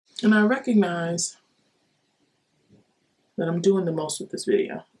And I recognize that I'm doing the most with this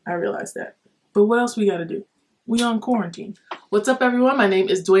video. I realize that. But what else we gotta do? We on quarantine. What's up, everyone? My name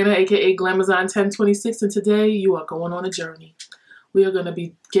is Dwayna, aka Glamazon1026, and today you are going on a journey. We are gonna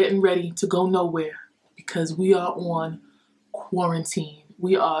be getting ready to go nowhere because we are on quarantine.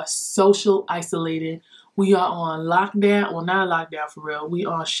 We are social isolated. We are on lockdown. Well, not lockdown for real. We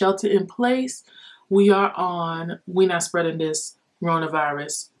are shelter in place. We not spreading this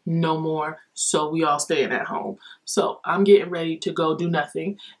coronavirus no more, so we all staying at home. So I'm getting ready to go do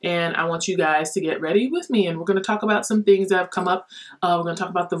nothing, and I want you guys to get ready with me, and we're going to talk about some things that have come up. We're going to talk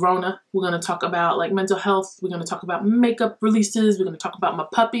about the Rona. We're going to talk about like mental health. We're going to talk about makeup releases. We're going to talk about my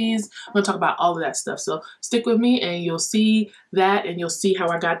puppies. We're going to talk about all of that stuff. So stick with me and you'll see that, and you'll see how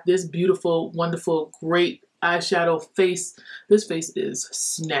I got this beautiful, wonderful, great eyeshadow face. This face is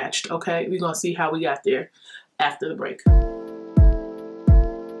snatched, okay? We're going to see how we got there after the break.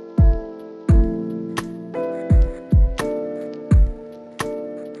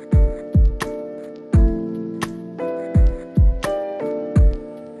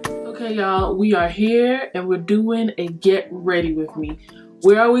 Okay, y'all, we are here and we're doing a get ready with me.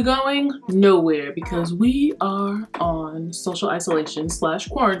 Where are we going? Nowhere, because we are on social isolation /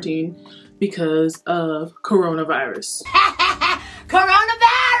 quarantine because of coronavirus.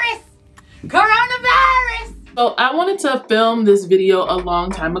 Coronavirus! Coronavirus! So I wanted to film this video a long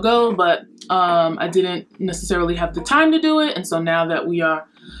time ago, but I didn't necessarily have the time to do it. And so now that we are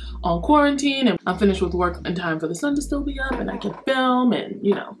on quarantine and I'm finished with work in time for the sun to still be up and I can film and,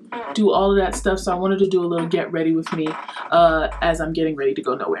 you know, do all of that stuff. So I wanted to do a little get ready with me as I'm getting ready to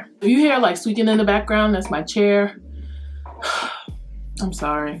go nowhere. If you hear like squeaking in the background, that's my chair. I'm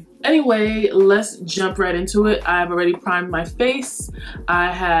sorry. Anyway, let's jump right into it. I've already primed my face.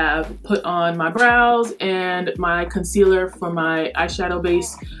 I have put on my brows and my concealer for my eyeshadow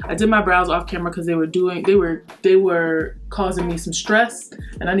base. I did my brows off camera because they were causing me some stress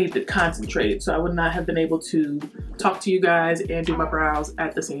and I needed to concentrate, so I would not have been able to talk to you guys and do my brows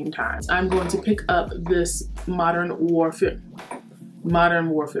at the same time. I'm going to pick up this Modern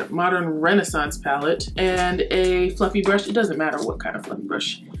Renaissance palette and a fluffy brush. It doesn't matter what kind of fluffy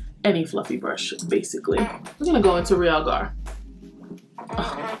brush, any fluffy brush basically. We're gonna go into Realgar.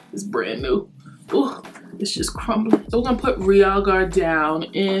 Oh, it's brand new. Ooh, it's just crumbling. So we're gonna put Realgar down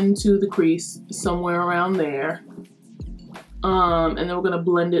into the crease somewhere around there, and then we're gonna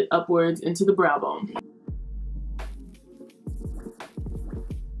blend it upwards into the brow bone.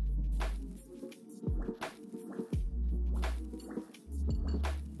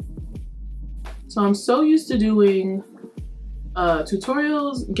 So I'm so used to doing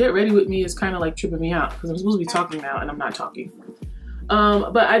tutorials. Get ready with me is kind of like tripping me out because I'm supposed to be talking now and I'm not talking.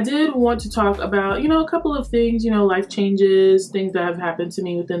 But I did want to talk about, you know, a couple of things, you know, life changes, things that have happened to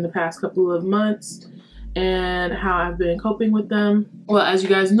me within the past couple of months and how I've been coping with them. Well, as you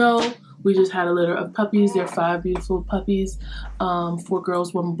guys know, we just had a litter of puppies. They're 5 beautiful puppies, 4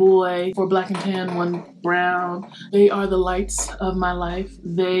 girls, 1 boy, 4 black and tan, 1 brown. They are the lights of my life.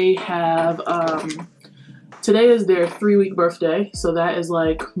 They have, today is their 3-week birthday. So that is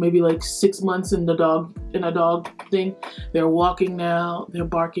like maybe like 6 months in a dog thing. They're walking now, they're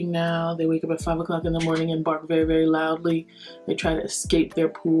barking now. They wake up at 5 o'clock in the morning and bark very, very loudly. They try to escape their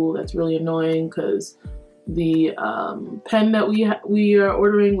pool. That's really annoying because the pen that we are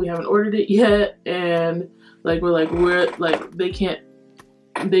ordering, we haven't ordered it yet, and like we're like they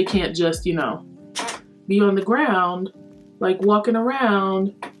can't just, you know, be on the ground like walking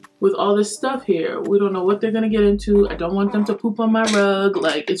around with all this stuff here. We don't know what they're gonna get into. I don't want them to poop on my rug.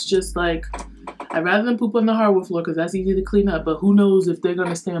 Like, it's just like, I'd rather them poop on the hardwood floor because that's easy to clean up, but who knows if they're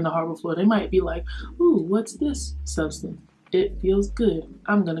gonna stay on the hardwood floor. They might be like, ooh, what's this substance? It feels good.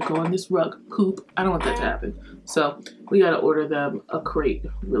 I'm gonna go on this rug, poop. I don't want that to happen. So we gotta order them a crate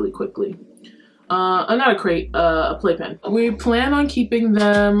really quickly. Not a crate, a playpen. We plan on keeping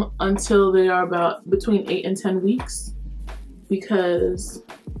them until they are about between 8 and 10 weeks because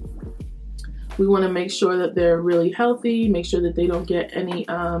we wanna make sure that they're really healthy, make sure that they don't get any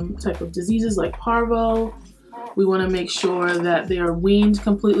type of diseases like parvo. We wanna make sure that they are weaned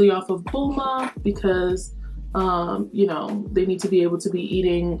completely off of Bulma because you know, they need to be able to be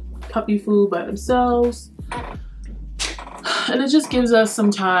eating puppy food by themselves. And it just gives us some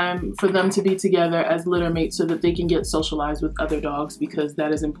time for them to be together as litter mates so that they can get socialized with other dogs because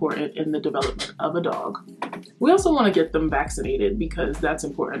that is important in the development of a dog. We also want to get them vaccinated because that's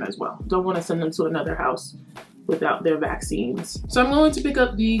important as well. Don't want to send them to another house without their vaccines. So I'm going to pick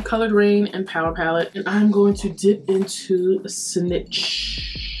up the Colored Raine and Power palette and I'm going to dip into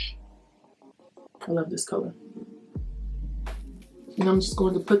Snitch. I love this color. And I'm just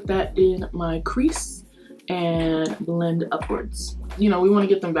going to put that in my crease and blend upwards. You know, we want to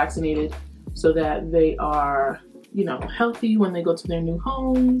get them vaccinated so that they are, you know, healthy when they go to their new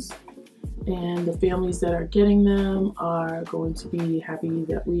homes. And the families that are getting them are going to be happy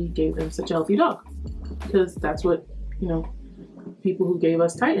that we gave them such a healthy dog. Because that's what, you know, people who gave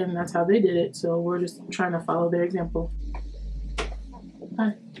us Titan, that's how they did it. So we're just trying to follow their example.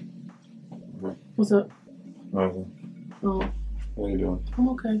 Hi. What's up? Nothing. Oh. How you doing? I'm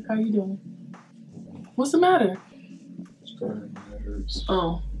okay. How you doing? What's the matter? Starting, that hurts.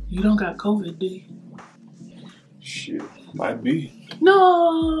 Oh, you don't got COVID, do you? Shit, might be.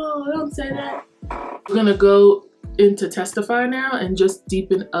 No, don't say that. We're gonna go into Testify now and just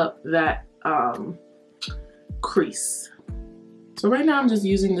deepen up that crease. So right now I'm just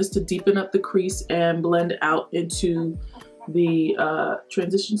using this to deepen up the crease and blend out into the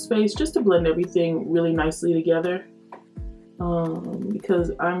transition space, just to blend everything really nicely together.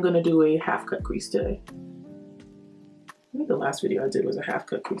 Because I'm gonna do a half cut crease today. I think the last video I did was a half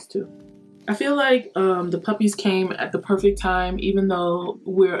cut crease too. I feel like the puppies came at the perfect time, even though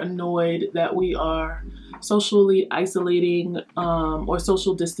we're annoyed that we are socially isolating or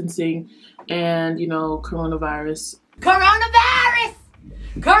social distancing, and you know, coronavirus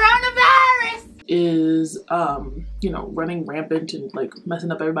is you know, running rampant and like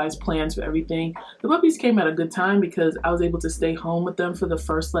messing up everybody's plans for everything. The puppies came at a good time because I was able to stay home with them for the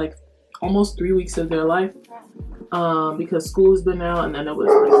first like almost 3 weeks of their life, because school has been out, and then it was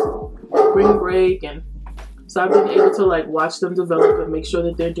like spring break, and so I've been able to like watch them develop and make sure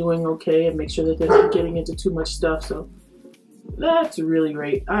that they're doing okay and make sure that they're not getting into too much stuff. So that's really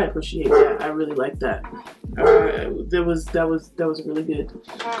great. I appreciate that. I really like that. That was really good.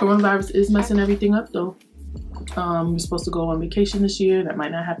 Coronavirus is messing everything up though. We're supposed to go on vacation this year. That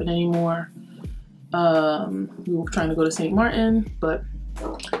might not happen anymore. We were trying to go to St. Martin, but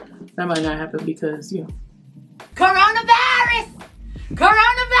that might not happen because, you know, Coronavirus!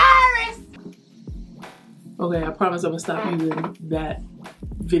 okay, I promise I'm gonna stop using that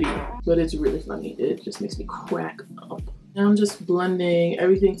video, but it's really funny. It just makes me crack up. Now I'm just blending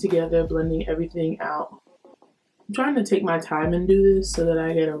everything together, blending everything out. I'm trying to take my time and do this so that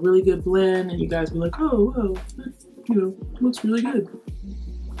I get a really good blend and you guys be like, oh, whoa, that, you know, looks really good.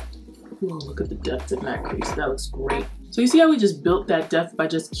 Whoa, look at the depth in that crease. That looks great. So you see how we just built that depth by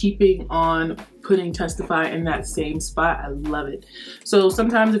just keeping on putting Testify in that same spot? I love it. So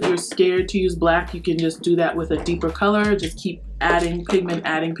sometimes if you're scared to use black, you can just do that with a deeper color. Just keep adding pigment,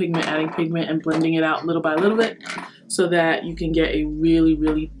 adding pigment, adding pigment, and blending it out little by little bit so that you can get a really,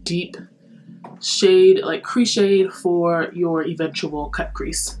 really deep shade, like crease shade for your eventual cut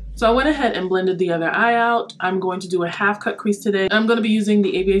crease. So I went ahead and blended the other eye out. I'm going to do a half cut crease today. I'm going to be using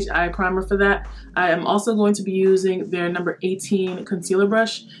the ABH eye primer for that. I am also going to be using their number 18 concealer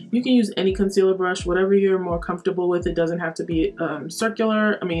brush. You can use any concealer brush, whatever you're more comfortable with. It doesn't have to be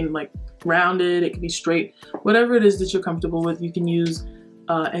circular, I mean like rounded, it can be straight. Whatever it is that you're comfortable with, you can use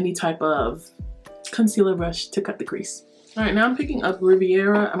any type of concealer brush to cut the crease. All right, now I'm picking up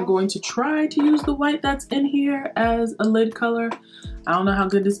Riviera. I'm going to try to use the white that's in here as a lid color. I don't know how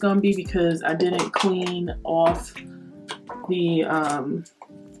good this is gonna be because I didn't clean off the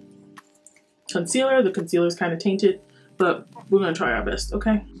concealer. The concealer's kind of tainted, but we're gonna try our best,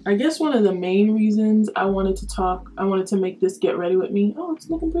 okay? I guess one of the main reasons I wanted to make this get ready with me, oh, it's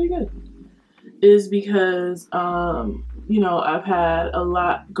looking pretty good, is because, you know, I've had a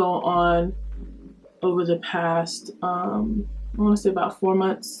lot go on over the past, I wanna say about 4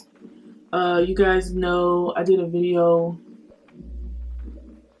 months. You guys know I did a video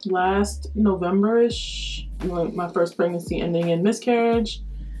last November-ish, my first pregnancy ending in miscarriage,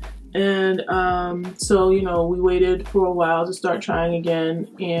 and so you know, we waited for a while to start trying again,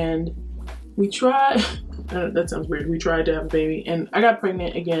 and we tried that sounds weird, we tried to have a baby, and I got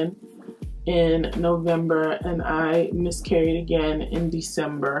pregnant again in November, and I miscarried again in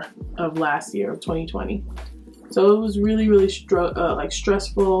December of last year, of 2020. So it was really, really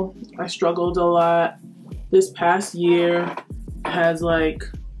stressful. I struggled a lot. This past year has like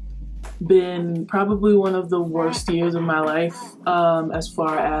been probably one of the worst years of my life, as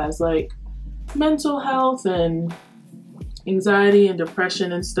far as like mental health and anxiety and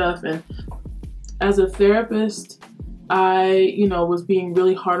depression and stuff. And as a therapist, I, you know, was being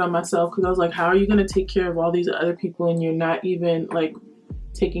really hard on myself because I was like, how are you going to take care of all these other people and you're not even like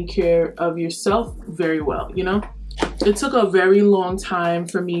taking care of yourself very well, you know? It took a very long time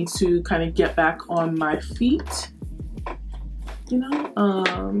for me to kind of get back on my feet, you know?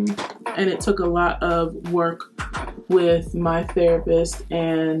 And it took a lot of work with my therapist,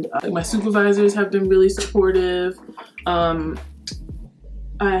 and my supervisors have been really supportive.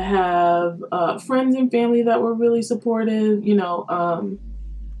 I have friends and family that were really supportive. You know,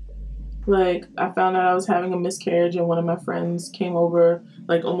 like I found out I was having a miscarriage and one of my friends came over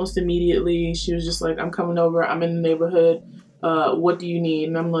like almost immediately. She was just like, I'm coming over, I'm in the neighborhood, what do you need?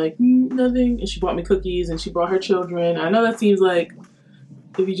 And I'm like, nothing. And she brought me cookies and she brought her children. I know that seems like,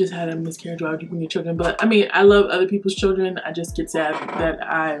 if you just had a miscarriage, why would you bring your children? But I mean, I love other people's children. I just get sad that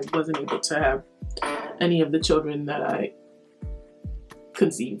I wasn't able to have any of the children that I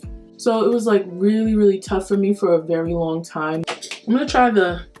conceived. So it was like really, really tough for me for a very long time. I'm gonna try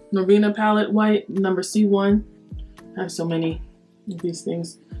the Norvina palette white number C1. I have so many of these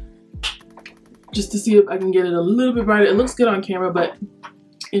things. Just to see if I can get it a little bit brighter. It looks good on camera, but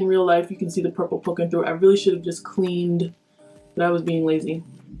in real life you can see the purple poking through. I really should have just cleaned, but I was being lazy.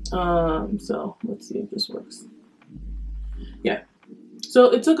 So let's see if this works. Yeah. So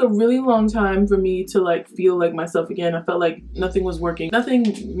it took a really long time for me to like feel like myself again. I felt like nothing was working. Nothing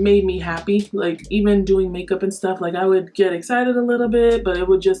made me happy. Like even doing makeup and stuff, like I would get excited a little bit, but it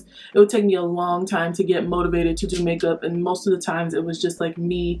would take me a long time to get motivated to do makeup. And most of the times it was just like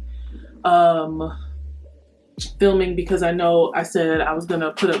me filming because I know I said I was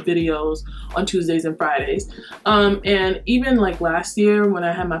gonna put up videos on Tuesdays and Fridays. And even like last year when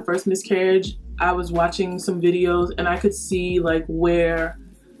I had my first miscarriage, I was watching some videos and I could see like where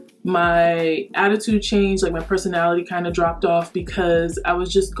my attitude changed, like my personality kind of dropped off because I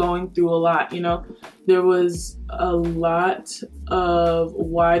was just going through a lot, you know. There was a lot of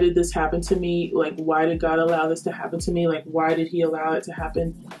why did this happen to me? Like why did God allow this to happen to me? Like why did he allow it to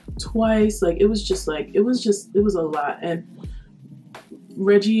happen twice? Like it was a lot. And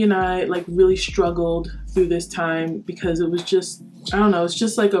Reggie and I like really struggled through this time because it was just, I don't know, it's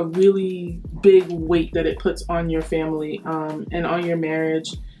just like a really big weight that it puts on your family and on your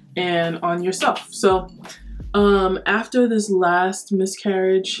marriage and on yourself. So after this last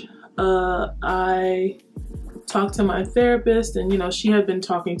miscarriage, I talked to my therapist, and you know, she had been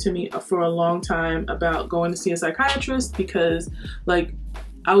talking to me for a long time about going to see a psychiatrist because like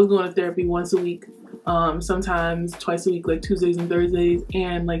I was going to therapy once a week, sometimes twice a week, like Tuesdays and Thursdays,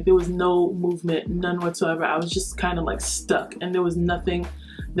 and like there was no movement, none whatsoever. I was just kind of like stuck, and there was nothing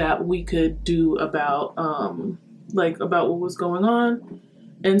that we could do about about what was going on.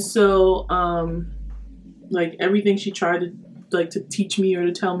 And so like everything she tried to teach me or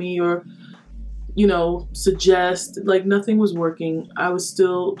to tell me or, you know, suggest, like nothing was working. I was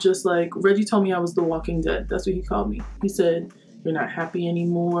still just like, Reggie told me I was the walking dead. That's what he called me. He said, you're not happy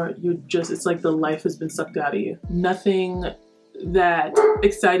anymore. You're just, it's like the life has been sucked out of you. Nothing that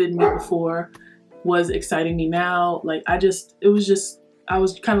excited me before was exciting me now. Like I was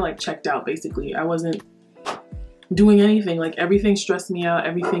kind of like checked out basically. I wasn't doing anything. Like everything stressed me out.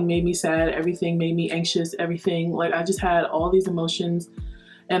 Everything made me sad. Everything made me anxious. Everything, like I just had all these emotions.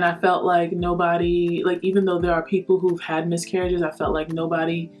 And I felt like nobody, like even though there are people who've had miscarriages, I felt like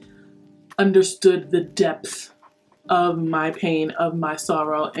nobody understood the depth of my pain, of my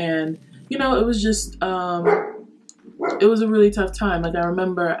sorrow. And you know, it was just it was a really tough time. Like I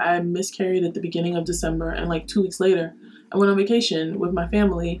remember I miscarried at the beginning of December, and like 2 weeks later I went on vacation with my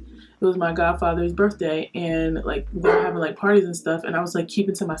family. It was my godfather's birthday, and like we were having like parties and stuff, and I was like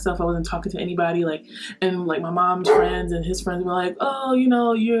keeping to myself. I wasn't talking to anybody, like, and like my mom's friends and his friends were like, oh, you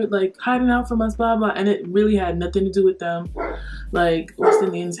know, you're like hiding out from us, blah blah. And it really had nothing to do with them. Like West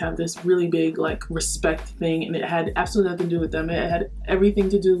Indians have this really big like respect thing, and it had absolutely nothing to do with them. It had everything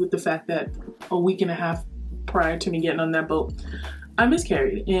to do with the fact that a week and a half prior to me getting on that boat, I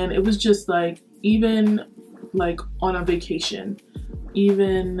miscarried. And it was just like, even like on a vacation,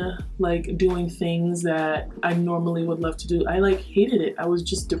 even like doing things that I normally would love to do, I like hated it. I was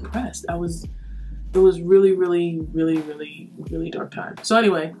just depressed. It was really, really, really, really, really dark time. So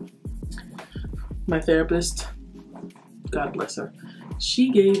anyway, my therapist, God bless her, she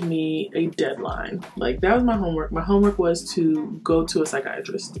gave me a deadline. Like that was my homework. My homework was to go to a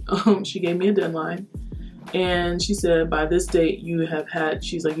psychiatrist. She gave me a deadline, and she said, by this date you have had,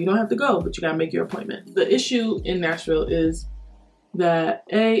 she's like, you don't have to go, but you gotta make your appointment. The issue in Nashville is that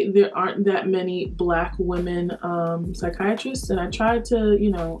there aren't that many Black women psychiatrists, and I tried to,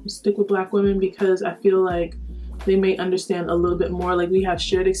 you know, stick with Black women because I feel like they may understand a little bit more. Like we have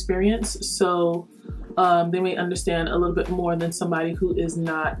shared experience, so they may understand a little bit more than somebody who is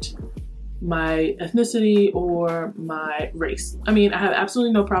not my ethnicity or my race. I mean, I have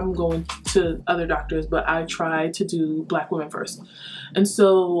absolutely no problem going to other doctors, but I try to do Black women first. And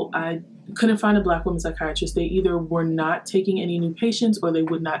so I couldn't find a Black woman psychiatrist. They either were not taking any new patients or they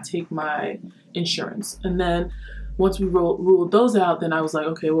would not take my insurance. And then once we ruled those out, then I was like,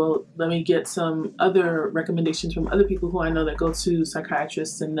 okay, well, let me get some other recommendations from other people who I know that go to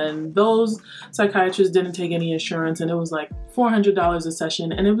psychiatrists. And then those psychiatrists didn't take any insurance, and it was like $400 a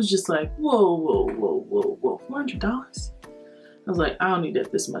session. And it was just like, whoa, whoa, whoa, whoa, whoa, $400? I was like, I don't need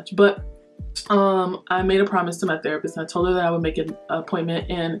it this much. But I made a promise to my therapist. I told her that I would make an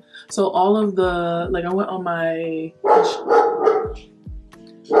appointment. And so all of the, like, I went on my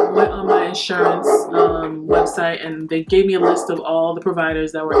insurance website, and they gave me a list of all the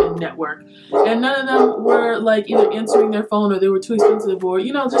providers that were in network, and none of them were like either answering their phone, or they were too expensive, or,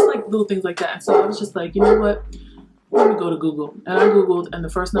 you know, just like little things like that. So I was just like, you know what, let me go to Google. And I Googled, and the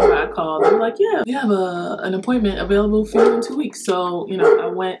first number I called, they were like, yeah, we have an appointment available for you in 2 weeks. So, you know, I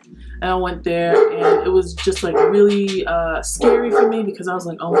went there, and it was just like really scary for me, because I was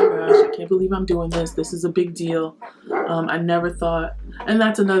like, oh my gosh, I can't believe I'm doing this. This is a big deal. I never thought, and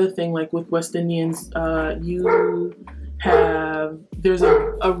that's another thing, like with West Indians, there's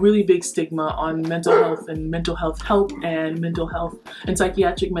a really big stigma on mental health and mental health help and mental health and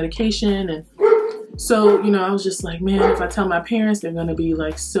psychiatric medication. And so, you know, I was just like, man, if I tell my parents, they're going to be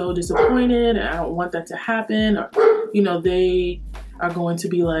like so disappointed, and I don't want that to happen. Or, you know, they are going to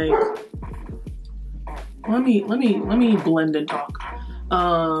be like, let me blend and talk.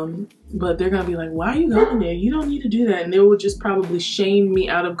 But they're going to be like, why are you going there? You don't need to do that. And they would just probably shame me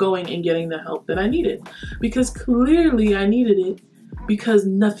out of going and getting the help that I needed, because clearly I needed it, because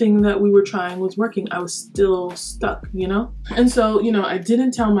nothing that we were trying was working. I was still stuck, you know? And so, you know, I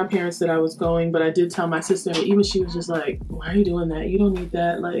didn't tell my parents that I was going, but I did tell my sister. Even she was just like, why are you doing that? You don't need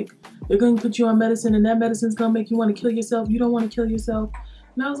that. Like, they're going to put you on medicine, and that medicine's going to make you want to kill yourself. You don't want to kill yourself.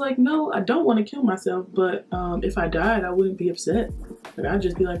 And I was like, no, I don't want to kill myself, but if I died, I wouldn't be upset. Like, I'd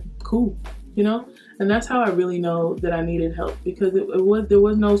just be like, cool, you know? And that's how I really know that I needed help, because there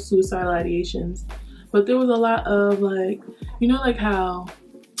was no suicidal ideations, but there was a lot of, like, you know, like how,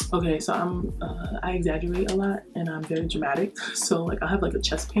 okay, so I exaggerate a lot, and I'm very dramatic. So, like, I'll have like a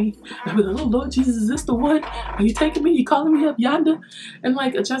chest pain, and I'll be like, oh Lord Jesus, is this the one? Are you taking me? You calling me up yonder? And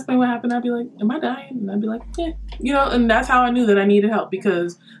like a chest pain would happen, I'd be like, am I dying? And I'd be like, yeah, you know. And that's how I knew that I needed help,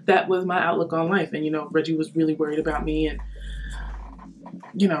 because that was my outlook on life. And, you know, Reggie was really worried about me, and,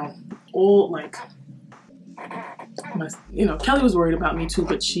 you know, all like, you know, Kelly was worried about me too,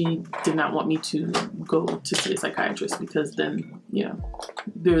 but she did not want me to go to see a psychiatrist, because then, you know,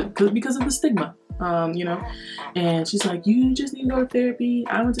 because of the stigma, you know. And she's like, you just need to go to therapy.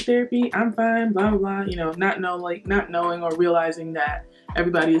 I went to therapy. I'm fine. Blah blah blah. You know, not knowing or realizing that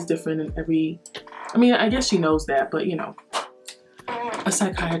everybody is different, and I mean, I guess she knows that, but, you know, a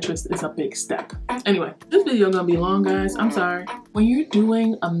psychiatrist is a big step. Anyway, this video is gonna be long, guys. I'm sorry. When you're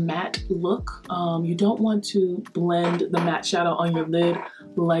doing a matte look, you don't want to blend the matte shadow on your lid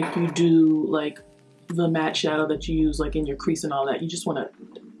like you do like the matte shadow that you use like in your crease and all that. You just want to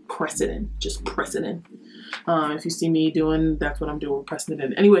press it in. Just press it in. If you see me doing, that's what I'm doing, pressing it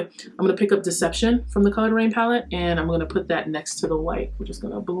in. Anyway, I'm gonna pick up Deception from the Colored Raine palette, and I'm gonna put that next to the white. We're just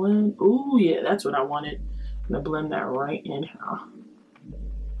gonna blend. Oh yeah, that's what I wanted. I'm gonna blend that right in here.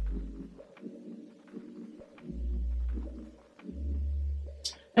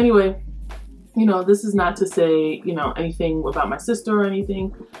 Anyway, you know, this is not to say, you know, anything about my sister or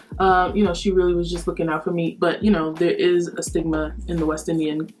anything. You know, she really was just looking out for me. But, you know, there is a stigma in the West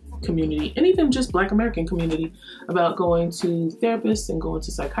Indian community, and even just Black American community, about going to therapists and going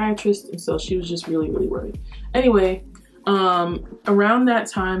to psychiatrists. And so she was just really, really worried. Anyway, around that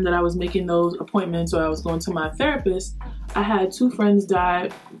time that I was making those appointments, or I was going to my therapist, I had two friends die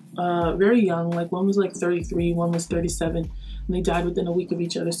very young. Like, one was like 33, one was 37. And they died within a week of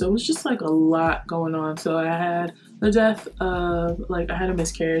each other. So it was just like a lot going on. So I had the death of, like, I had a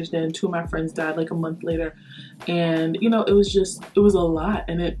miscarriage. Then two of my friends died like a month later. And, you know, it was a lot.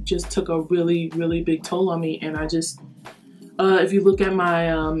 And it just took a really, really big toll on me. And I just, if you look at my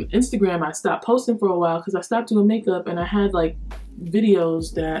Instagram, I stopped posting for a while because I stopped doing makeup. And I had like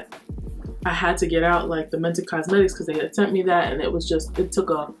videos that I had to get out, like the Mental Cosmetics, because they had sent me that. And it was just, it took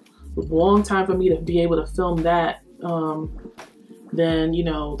a long time for me to be able to film that. Then, you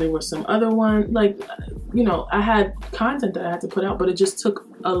know, there were some other ones, like, you know, I had content that I had to put out, but it just took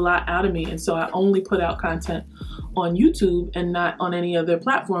a lot out of me. And so I only put out content on YouTube and not on any other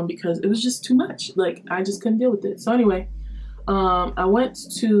platform, because it was just too much. Like, I just couldn't deal with it. So anyway, I went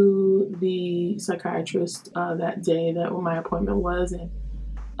to the psychiatrist that day that my appointment was,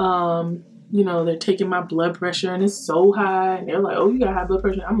 and you know, they're taking my blood pressure, and it's so high, and they're like, oh, you got high blood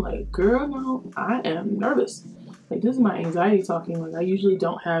pressure. I'm like, girl, no, I am nervous. Like, this is my anxiety talking. Like, I usually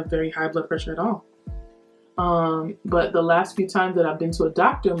don't have very high blood pressure at all. But the last few times that I've been to a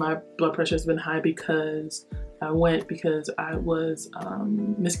doctor, my blood pressure has been high, because I went because I was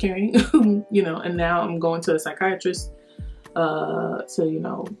miscarrying, you know, and now I'm going to a psychiatrist to, you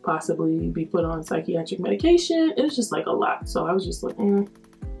know, possibly be put on psychiatric medication. It's just like a lot. So I was just like,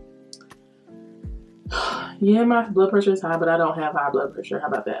 yeah, my blood pressure is high, but I don't have high blood pressure. How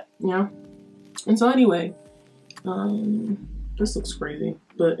about that? You know? And so anyway, this looks crazy,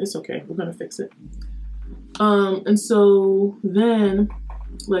 but it's okay. We're gonna fix it. And so then,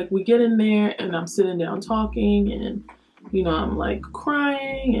 like, we get in there and I'm sitting down talking, and, you know, I'm like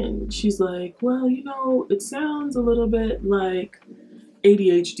crying, and she's like, well, you know, it sounds a little bit like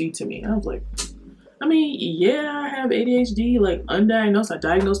ADHD to me. I was like, I mean, yeah, I have ADHD, like undiagnosed. I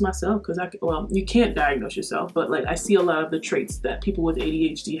diagnosed myself because well, you can't diagnose yourself, but like I see a lot of the traits that people with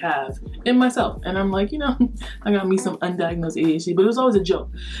ADHD have in myself. And I'm like, you know, I got me some undiagnosed ADHD, but it was always a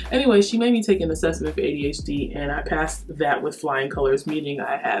joke. Anyway, she made me take an assessment for ADHD, and I passed that with flying colors, meaning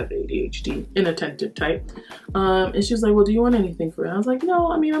I have ADHD, inattentive type. And she was like, well, do you want anything for it? I was like,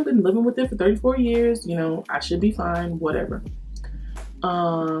 no, I mean, I've been living with it for 34 years. You know, I should be fine, whatever.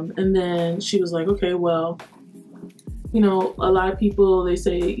 And then she was like, okay, well, you know, a lot of people, they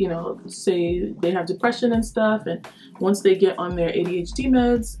say, you know, say they have depression and stuff, and once they get on their ADHD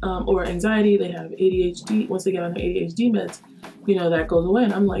meds, or anxiety, they have ADHD, once they get on their ADHD meds, you know, that goes away.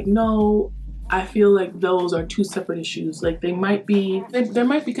 And I'm like, no, I feel like those are two separate issues. Like they might be, they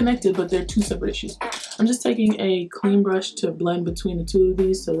might be connected, but they're two separate issues. I'm just taking a clean brush to blend between the two of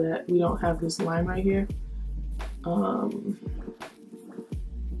these so that we don't have this line right here.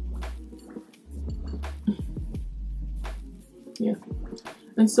 Yeah.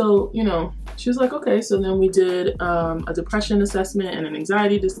 And so, you know, she was like, okay. So then we did a depression assessment and an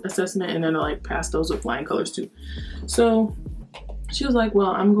anxiety assessment, and then I like passed those with flying colors too. So she was like,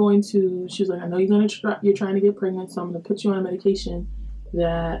 well, she was like, I know you're trying to get pregnant, so I'm going to put you on a medication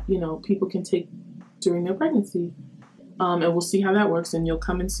that, you know, people can take during their pregnancy. And we'll see how that works, and you'll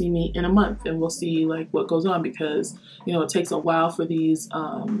come and see me in a month, and we'll see like what goes on, because, you know, it takes a while for these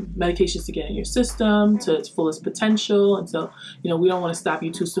medications to get in your system to its fullest potential. And so, you know, we don't want to stop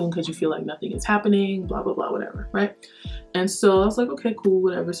you too soon because you feel like nothing is happening, blah, blah, blah, whatever, right? And so I was like, okay, cool,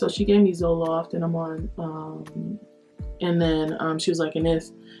 whatever. So she gave me Zoloft, and I'm on, and then she was like, and if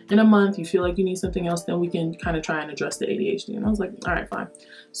in a month you feel like you need something else, then we can kind of try and address the ADHD. And I was like, all right, fine.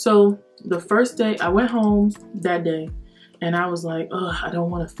 So the first day I went home that day, and I was like, oh, I don't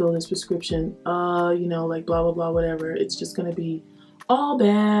want to fill this prescription. You know, like blah, blah, blah, whatever. It's just going to be all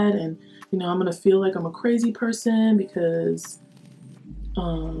bad. And, you know, I'm going to feel like I'm a crazy person because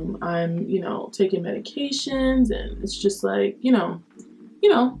I'm, you know, taking medications, and it's just like, you know,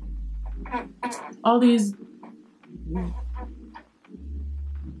 all these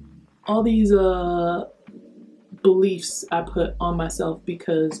beliefs I put on myself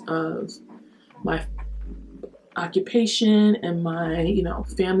because of my occupation and my, you know,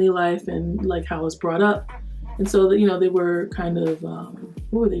 family life and like how I was brought up. And so, you know, they were kind of, what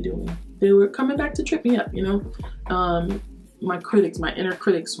were they doing? They were coming back to trip me up, you know. My critics, my inner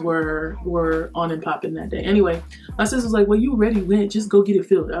critics were on and popping that day. Anyway, my sister was like, well, you already went, just go get it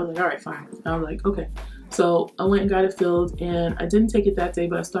filled. I was like, all right, fine. I was like, okay. So I went and got it filled, and I didn't take it that day,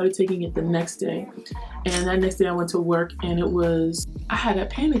 but I started taking it the next day. And that next day I went to work, and I had a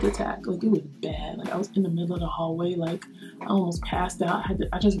panic attack. Like, it was bad. Like, I was in the middle of the hallway, like I almost passed out.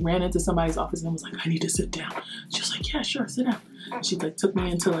 I just ran into somebody's office, and I was like, I need to sit down. She was like, yeah, sure, sit down. And she like took me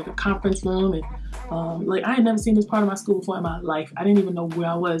into like a conference room, and like I had never seen this part of my school before in my life. I didn't even know where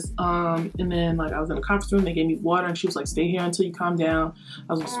I was. And then like I was in a conference room, they gave me water, and she was like, stay here until you calm down.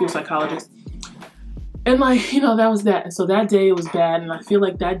 I was a school psychologist. And like, you know, that was that. And so that day it was bad. And I feel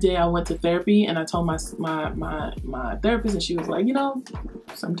like that day I went to therapy, and I told my therapist, and she was like, you know,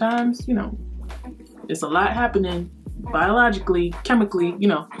 sometimes, you know, it's a lot happening biologically, chemically, you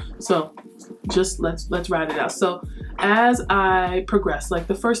know, so just let's ride it out. So as I progressed, like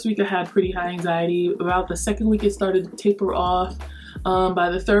the first week I had pretty high anxiety. About the second week it started to taper off. By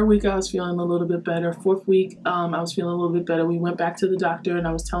the third week I was feeling a little bit better. Fourth week I was feeling a little bit better. We went back to the doctor, and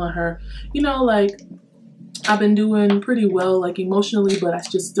I was telling her, you know, like I've been doing pretty well, like emotionally, but I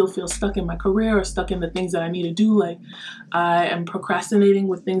just still feel stuck in my career or stuck in the things that I need to do. Like I am procrastinating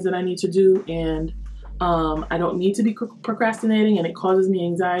with things that I need to do, and I don't need to be procrastinating, and it causes me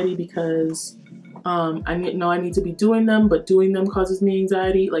anxiety because I know I need to be doing them, but doing them causes me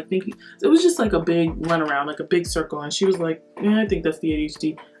anxiety. Like thinking, it was just like a big runaround, like a big circle. And she was like, yeah, I think that's the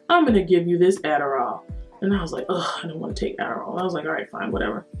ADHD. I'm gonna give you this Adderall. And I was like, ugh, I don't want to take Adderall. I was like, all right, fine,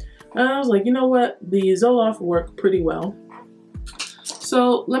 whatever. And I was like, you know what? The Zoloft worked pretty well,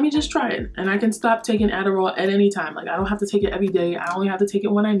 so let me just try it. And I can stop taking Adderall at any time. Like I don't have to take it every day. I only have to take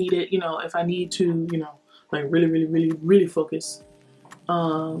it when I need it. You know, if I need to, you know, like really focus,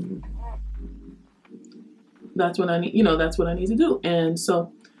 that's what I need, you know, that's what I need to do. And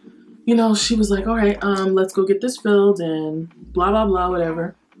so, you know, she was like, all right, let's go get this filled and blah, blah, blah,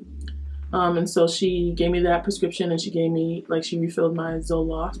 whatever. And so she gave me that prescription, and she gave me, like, she refilled my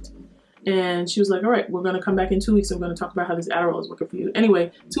Zoloft. And she was like, all right, we're going to come back in 2 weeks and we're going to talk about how this Adderall is working for you.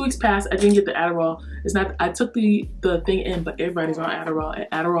 Anyway, 2 weeks passed. I didn't get the Adderall. It's not, I took the thing in, but everybody's on Adderall, and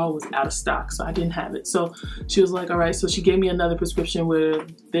Adderall was out of stock, so I didn't have it. So she was like, all right. So she gave me another prescription where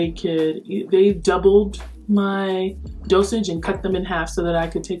they doubled my dosage and cut them in half so that I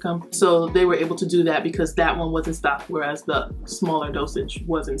could take them. So they were able to do that because that one was in stock, whereas the smaller dosage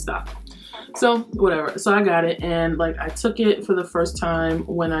was in stock. So whatever, so I got it, and like I took it for the first time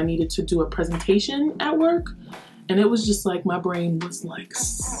when I needed to do a presentation at work, and it was just like my brain was like,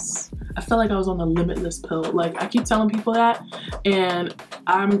 I felt like I was on the limitless pill. Like I keep telling people that, and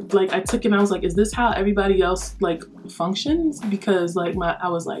I'm like, I took it and I was like, is this how everybody else like functions? Because like I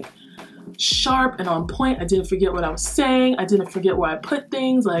was like sharp and on point. I didn't forget what I was saying. I didn't forget where I put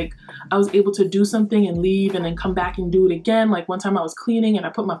things. Like I was able to do something and leave and then come back and do it again. Like one time I was cleaning and I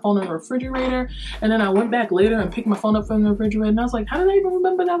put my phone in the refrigerator, and then I went back later and picked my phone up from the refrigerator, and I was like, how did I even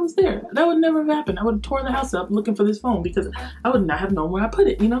remember that was there? That would never have happened. I would have torn the house up looking for this phone because I would not have known where I put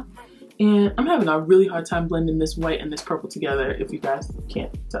it, you know? And I'm having a really hard time blending this white and this purple together, if you guys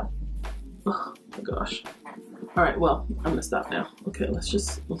can't tell. Oh my gosh. All right, well, I'm gonna stop now. Okay, let's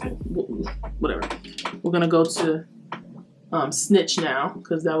just, okay, whatever. We're gonna go to Snitch now,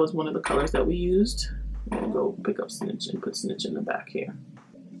 because that was one of the colors that we used. I'm gonna go pick up Snitch and put Snitch in the back here.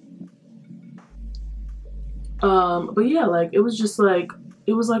 But yeah, like, it was just like,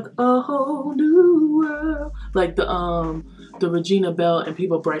 it was like a whole new world. Like the Regina Belle and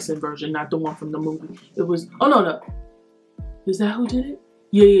People Bryson version, not the one from the movie. It was, oh no. Is that who did it?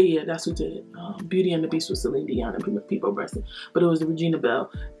 Yeah, that's who did it. Beauty and the Beast was Celine Dion and People Bryson. But it was the Regina Belle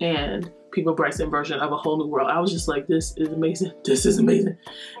and People Bryson version of A Whole New World. I was just like, this is amazing. This is amazing.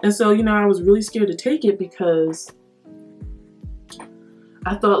 And so, you know, I was really scared to take it because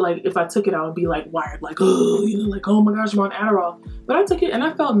I thought like if I took it, I would be like wired, like, oh, you know, like, oh my gosh, I'm on Adderall. But I took it and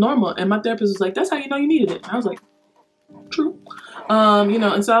I felt normal. And my therapist was like, that's how you know you needed it. And I was like, true. You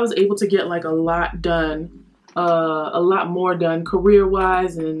know, and so I was able to get like a lot done. A lot more done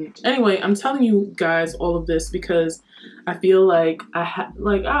career-wise. And anyway, I'm telling you guys all of this because I feel like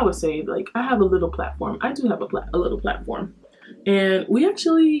I would say, like, I have a little platform. I do have a little platform, and we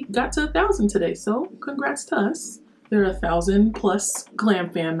actually got to 1,000 today, so congrats to us. There are 1,000+ Glam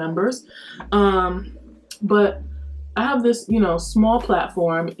Fan members, but I have this, you know, small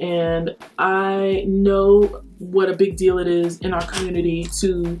platform, and I know what a big deal it is in our community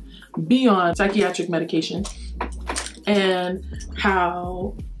to be on psychiatric medication, and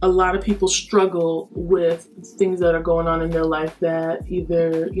how a lot of people struggle with things that are going on in their life that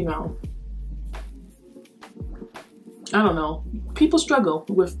either, you know, I don't know, people struggle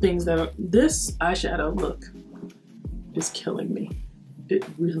with things that are, this eyeshadow look is killing me. It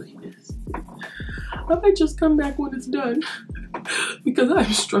really is. I might just come back when it's done because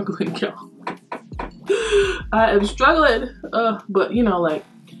I'm struggling, y'all. I am struggling, but you know, like,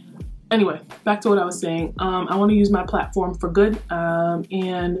 anyway, back to what I was saying. I want to use my platform for good,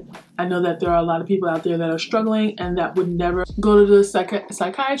 and I know that there are a lot of people out there that are struggling and that would never go to the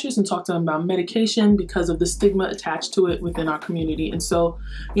psychiatrist and talk to them about medication because of the stigma attached to it within our community. And so,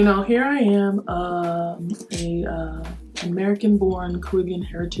 you know, here I am, a American-born Caribbean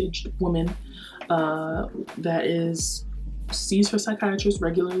heritage woman that sees her psychiatrist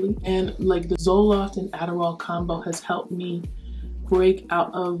regularly, and like the Zoloft and Adderall combo has helped me break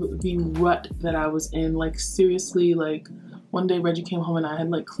out of the rut that I was in. Like seriously, like one day Reggie came home and I had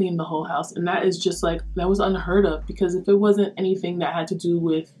like cleaned the whole house, and that is just like, that was unheard of, because if it wasn't anything that had to do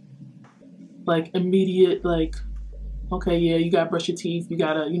with like immediate, like, okay, yeah, you gotta brush your teeth, you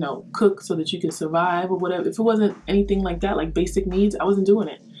gotta, you know, cook so that you can survive or whatever. If it wasn't anything like that, like basic needs, I wasn't doing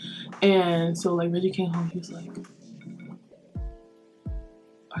it. And so like Reggie came home, he was like,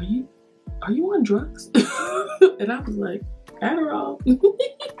 are you on drugs? And I was like, Adderall.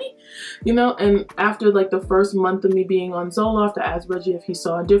 You know, and after like the first month of me being on Zoloft, I asked Reggie if he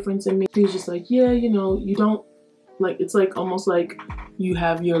saw a difference in me. He was just like, yeah, you know, you don't, like, it's like almost like you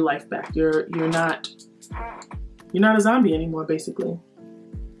have your life back. You're not a zombie anymore, basically.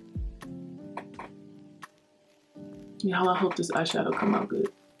 Y'all, I hope this eyeshadow come out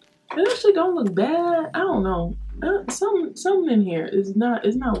good. It actually don't look bad. I don't know. Something in here is not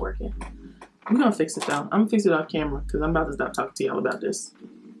working. We're gonna fix it though. I'm gonna fix it off camera because I'm about to stop talking to y'all about this,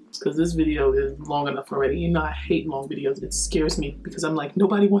 because this video is long enough already. You know, I hate long videos. It scares me because I'm like,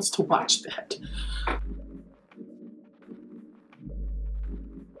 nobody wants to watch that.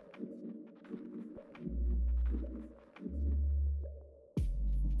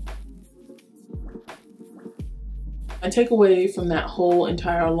 My takeaway from that whole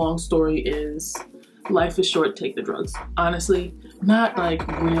entire long story is life is short, take the drugs. Honestly, not like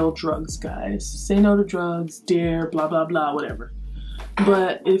real drugs, guys. Say no to drugs, dare, blah, blah, blah, whatever.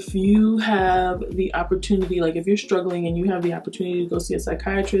 But if you have the opportunity, like if you're struggling and you have the opportunity to go see a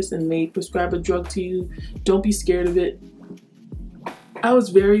psychiatrist and they prescribe a drug to you, don't be scared of it. I was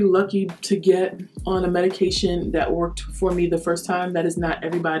very lucky to get on a medication that worked for me the first time. That is not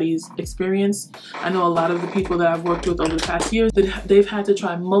everybody's experience. I know a lot of the people that I've worked with over the past years, that they've had to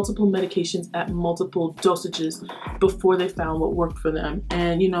try multiple medications at multiple dosages before they found what worked for them.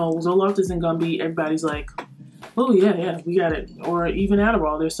 And you know, Zoloft isn't gonna be everybody's like, oh yeah, we got it. Or even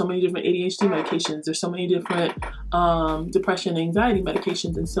Adderall. There's so many different ADHD medications. There's so many different depression, anxiety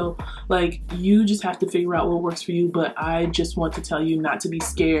medications. And so like, you just have to figure out what works for you. But I just want to tell you not to be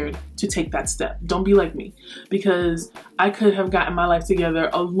scared to take that step. Don't be like me, because I could have gotten my life together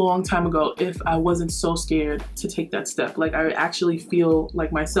a long time ago if I wasn't so scared to take that step. Like, I actually feel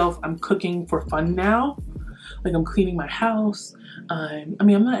like myself. I'm cooking for fun now. Like, I'm cleaning my house. I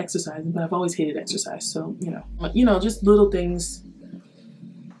mean, I'm not exercising, but I've always hated exercise. So, you know, just little things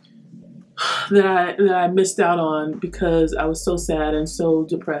that I missed out on because I was so sad and so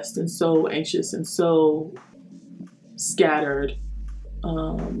depressed and so anxious and so scattered.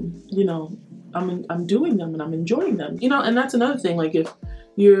 You know, I'm doing them and I'm enjoying them. You know, and that's another thing. Like, if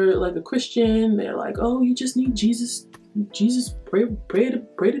you're like a Christian, they're like, oh, you just need Jesus. Pray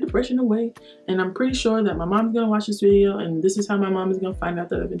the depression away. And I'm pretty sure that my mom's gonna watch this video, and this is how my mom is gonna find out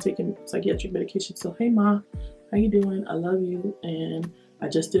that I've been taking psychiatric medication. So hey Ma, how you doing? I love you, and I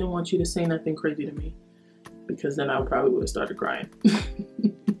just didn't want you to say nothing crazy to me, because then I probably would have started crying.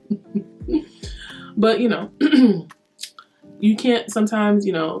 But you know, you can't sometimes,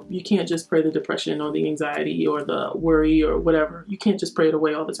 you know, you can't just pray the depression or the anxiety or the worry or whatever. You can't just pray it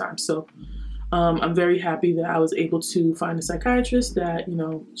away all the time. So I'm very happy that I was able to find a psychiatrist that, you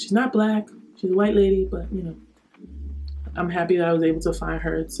know, she's not black, she's a white lady, but, you know, I'm happy that I was able to find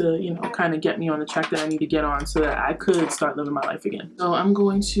her to, you know, kind of get me on the track that I need to get on so that I could start living my life again. So I'm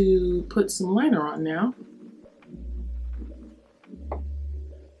going to put some liner on now.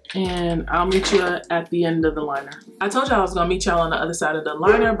 And I'll meet you at the end of the liner. I told y'all I was gonna meet y'all on the other side of the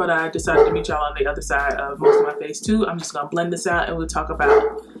liner, but I decided to meet y'all on the other side of most of my face too. I'm just gonna blend this out and we'll talk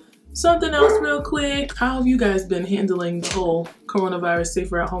about something else real quick. How have you guys been handling the whole coronavirus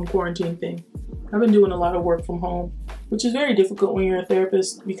safer at home quarantine thing? I've been doing a lot of work from home, which is very difficult when you're a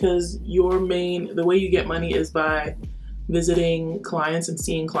therapist, because the way you get money is by visiting clients and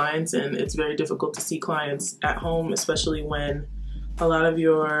seeing clients, and it's very difficult to see clients at home, especially when a lot of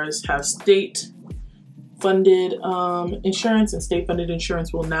yours have state funded insurance, and state funded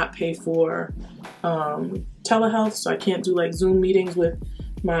insurance will not pay for telehealth. So I can't do like Zoom meetings with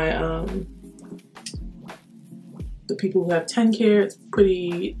my the people who have TennCare. It's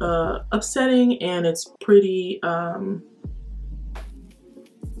pretty upsetting, and it's pretty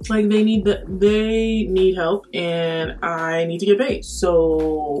like they need help, and I need to get paid.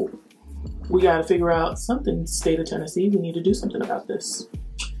 So we got to figure out something. State of Tennessee, we need to do something about this.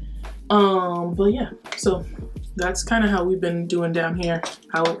 But yeah, so that's kind of how we've been doing down here.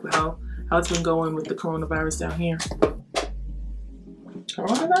 How it's been going with the coronavirus down here.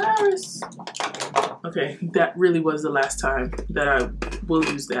 Coronavirus. Okay, that really was the last time that I will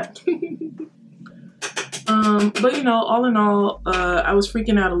use that. But you know, all in all, I was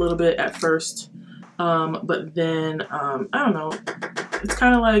freaking out a little bit at first. But then, I don't know, it's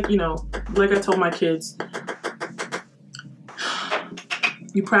kind of like, you know, like I told my kids,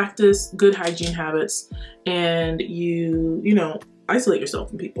 you practice good hygiene habits and you know, isolate yourself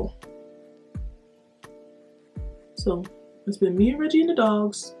from people. So it's been me and Reggie and the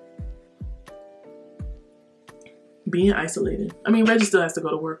dogs being isolated. I mean, Reggie still has to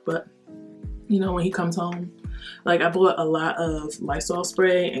go to work, but you know, when he comes home, like I bought a lot of Lysol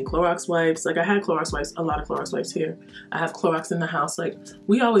spray and Clorox wipes. Like I had Clorox wipes, a lot of Clorox wipes here. I have Clorox in the house. Like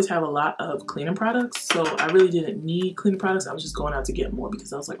we always have a lot of cleaning products. So I really didn't need cleaning products. I was just going out to get more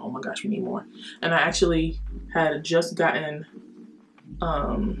because I was like, oh my gosh, we need more. And I actually had just gotten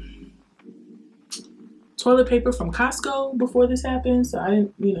toilet paper from Costco before this happened. So I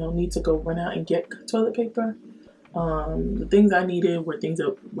didn't, you know, need to go run out and get toilet paper. The things I needed were things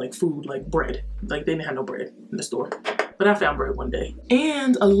that, like food, like bread. Like they didn't have no bread in the store, but I found bread one day.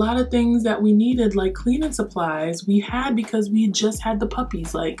 And a lot of things that we needed, like cleaning supplies, we had because we just had the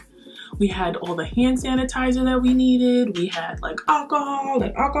puppies. Like we had all the hand sanitizer that we needed. We had like alcohol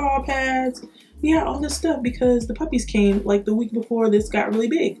and alcohol pads. We had all this stuff because the puppies came like the week before this got really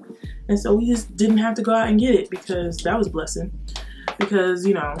big. And so we just didn't have to go out and get it, because that was a blessing. Because,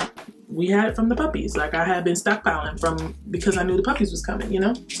 you know, we had it from the puppies. Like I had been stockpiling from, because I knew the puppies was coming, you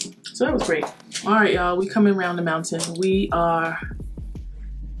know? So that was great. All right, y'all, we coming around the mountain. We are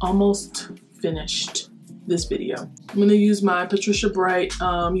almost finished this video. I'm gonna use my Patricia Bright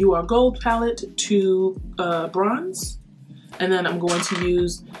You Are Gold palette to bronze. And then I'm going to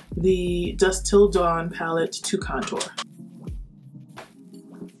use the Dusk Till Dawn palette to contour.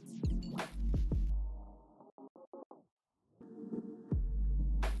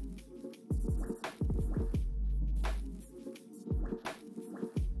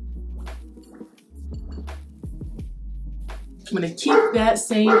 I'm gonna keep that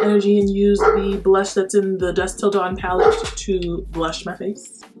same energy and use the blush that's in the Dusk Till Dawn palette to blush my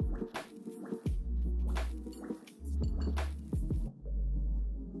face.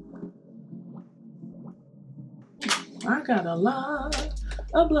 I got a lot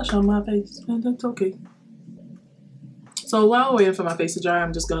of blush on my face, and that's okay. So while we're waiting for my face to dry,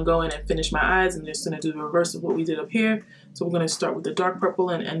 I'm just gonna go in and finish my eyes. I'm just gonna do the reverse of what we did up here. So we're gonna start with the dark purple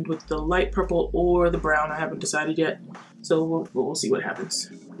and end with the light purple or the brown. I haven't decided yet. So we'll see what happens.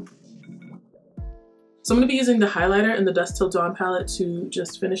 So I'm gonna be using the highlighter in the Dusk Till Dawn palette to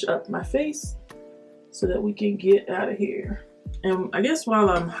just finish up my face so that we can get out of here. And I guess while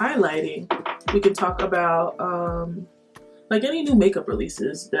I'm highlighting, we can talk about like any new makeup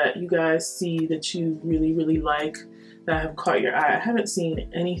releases that you guys see that you really like, that have caught your eye. I haven't seen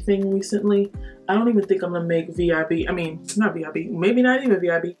anything recently. I don't even think I'm gonna make VIB, I mean, not VIB, maybe not even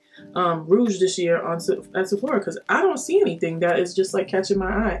VIB, Rouge this year at Sephora, because I don't see anything that is just like catching my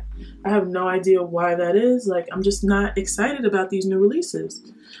eye. I have no idea why that is. Like, I'm just not excited about these new releases.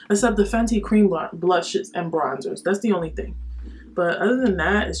 Except the Fenty cream blushes and bronzers. That's the only thing. But other than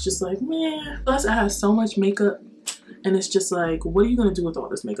that, it's just like, man. Plus, I have so much makeup. And it's just like, what are you gonna do with all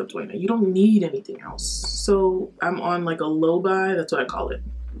this makeup, Dwayne? You don't need anything else. So I'm on like a low buy, that's what I call it.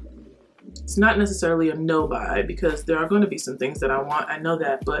 It's not necessarily a no buy because there are gonna be some things that I want, I know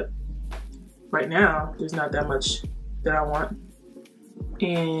that, but right now, there's not that much that I want.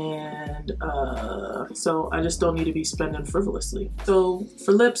 And so I just don't need to be spending frivolously. So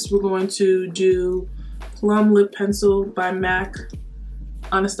for lips, we're going to do Plum Lip Pencil by MAC,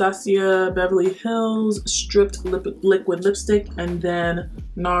 Anastasia Beverly Hills Stripped Liquid Lipstick, and then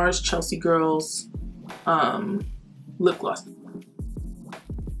NARS Chelsea Girls lip gloss.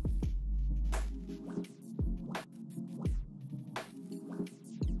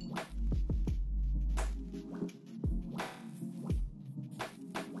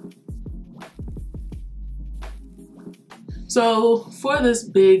 So for this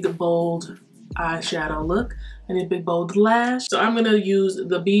big bold eyeshadow look, I need a big bold lash. So I'm gonna use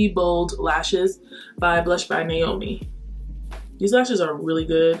the Be Bold Lashes by Blush by Naomie. These lashes are really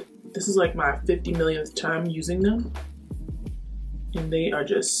good. This is like my 50 millionth time using them. And they are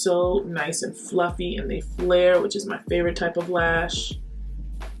just so nice and fluffy, and they flare, which is my favorite type of lash.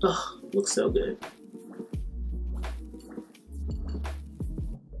 Ugh, looks so good.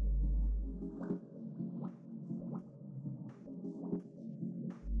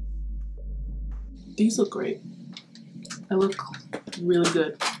 These look great. I look really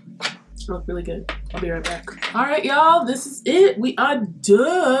good. I look really good. I'll be right back. All right, y'all, this is it. We are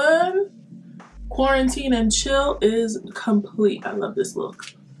done. Quarantine and chill is complete. I love this look.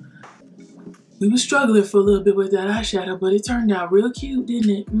 We were struggling for a little bit with that eyeshadow, but it turned out real cute,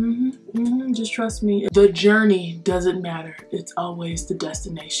 didn't it? Just trust me. The journey doesn't matter. It's always the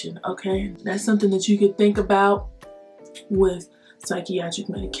destination, okay? That's something that you could think about with psychiatric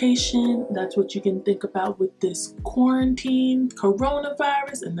medication. That's what you can think about with this quarantine,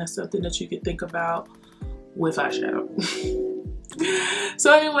 coronavirus, and that's something that you can think about with eyeshadow.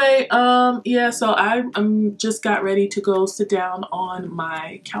 So anyway, yeah, so I'm just got ready to go sit down on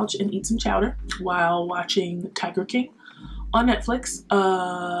my couch and eat some chowder while watching Tiger King on Netflix.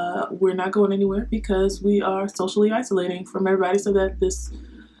 We're not going anywhere because we are socially isolating from everybody so that this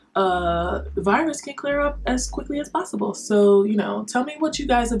virus can clear up as quickly as possible. So, you know, tell me what you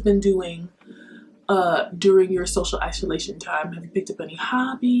guys have been doing during your social isolation time. Have you picked up any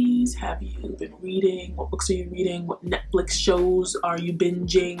hobbies? Have you been reading? What books are you reading? What Netflix shows are you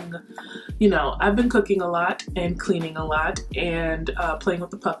binging? You know, I've been cooking a lot and cleaning a lot and playing with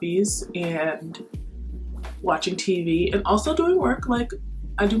the puppies and watching TV and also doing work. Like,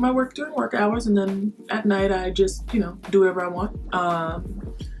 I do my work during work hours, and then at night I just, you know, do whatever I want.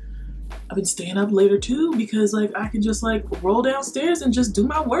 I've been staying up later too because like I can just like roll downstairs and just do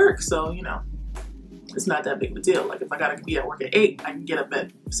my work. So, you know, it's not that big of a deal. Like if I gotta be at work at 8, I can get up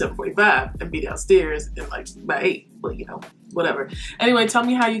at 7:45 and be downstairs and like by 8. Well, you know, whatever. Anyway, tell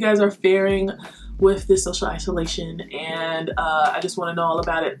me how you guys are faring with this social isolation, and I just want to know all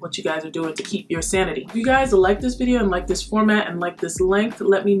about it, what you guys are doing to keep your sanity. If you guys like this video and like this format and like this length,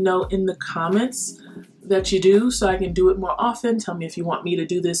 let me know in the comments that you do so I can do it more often. Tell me if you want me to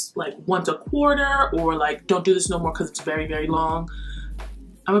do this like once a quarter, or like don't do this no more because it's very, very long.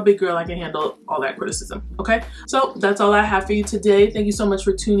 I'm a big girl, I can handle all that criticism, okay? So that's all I have for you today. Thank you so much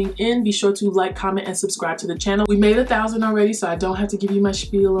for tuning in. Be sure to like, comment, and subscribe to the channel. We made 1,000 already, so I don't have to give you my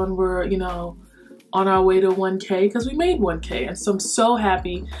spiel on we're, you know, on our way to 1K, because we made 1K, and so I'm so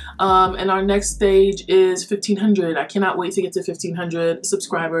happy. And our next stage is 1,500. I cannot wait to get to 1,500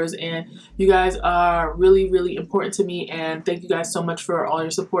 subscribers, and you guys are really, really important to me, and thank you guys so much for all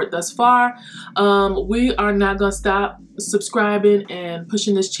your support thus far. We are not gonna stop subscribing and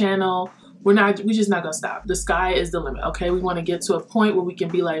pushing this channel. We're just not gonna stop. The sky is the limit, okay? We want to get to a point where we can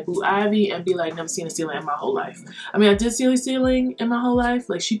be like Blue Ivy and be like, never seen a ceiling in my whole life. I mean, I did see a ceiling in my whole life.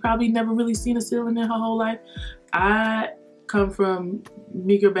 Like, she probably never really seen a ceiling in her whole life. I come from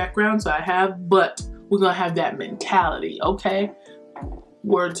meager background, so I have, but we're gonna have that mentality, okay?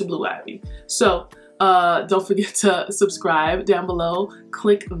 Word to Blue Ivy. So, don't forget to subscribe down below.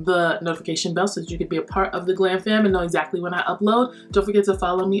 Click the notification bell so that you can be a part of the Glam fam and know exactly when I upload. Don't forget to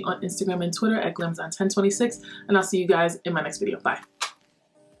follow me on Instagram and Twitter at glamzon1026, and I'll see you guys in my next video. Bye.